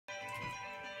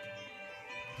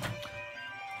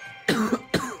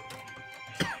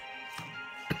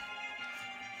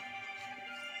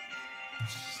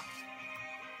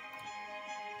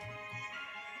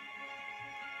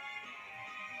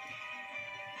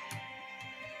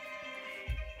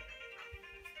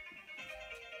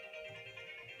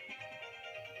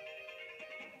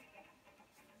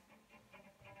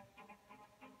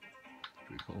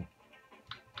Pretty cool.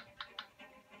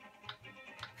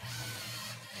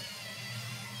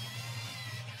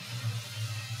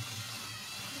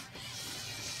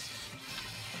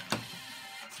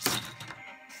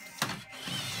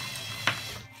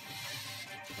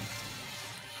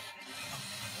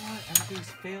 What?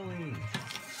 Everything's failing.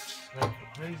 Like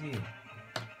crazy.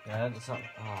 Yeah, it's not.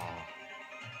 Oh.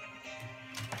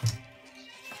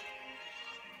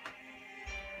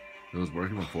 It was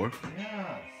working before?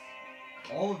 Yes.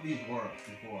 All of these worked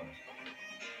before.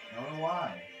 I don't know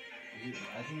why. I think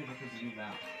it's because of new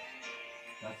map.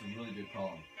 That's a really big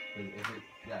problem. Because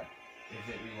if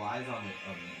it relies on the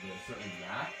certain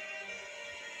map.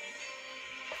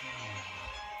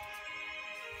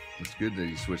 It's good that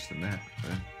you switched the map,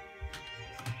 right?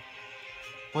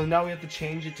 Well, now we have to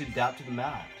change it to adapt to the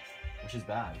map, which is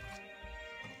bad.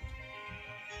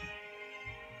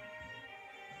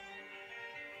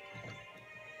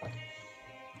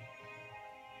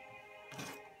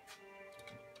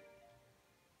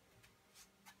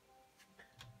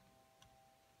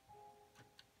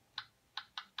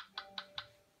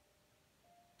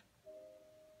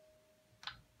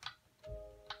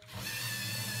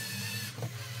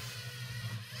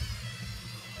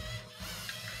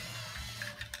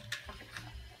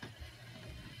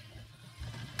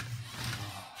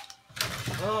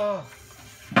 Oh.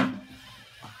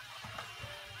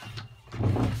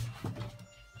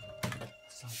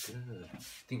 It's not good. I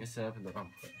think I set up in the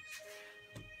wrong place.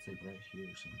 It's like right here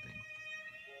or something.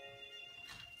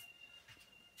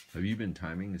 Have you been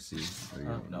timing to see?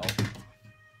 No.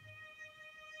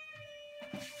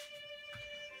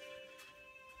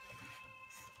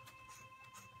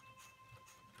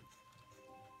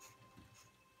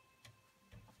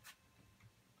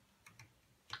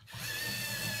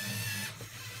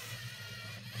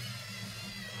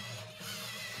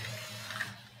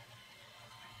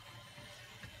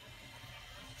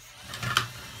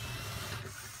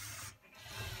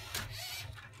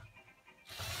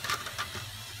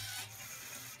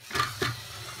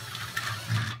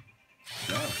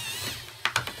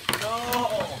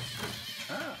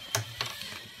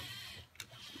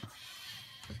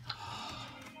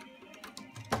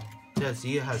 Yeah,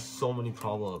 see, it has so many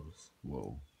problems.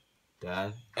 Whoa.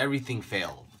 Dad, everything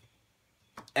failed.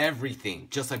 Everything,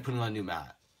 just like putting on a new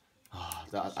mat.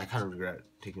 I kind of regret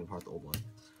taking apart the old one.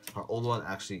 Our old one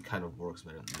actually kind of works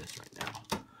better than this right now.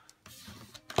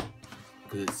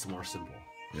 Because it's more simple.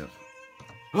 Yep.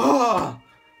 What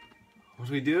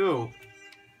do we do?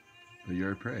 But you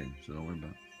already prayed, so don't worry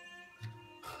about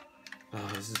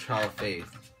it. This is trial of faith,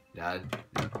 Dad.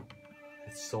 Yep.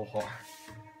 It's so hard.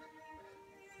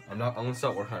 I'm gonna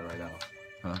start working on it right now.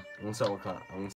 Huh? I'm gonna start working on it.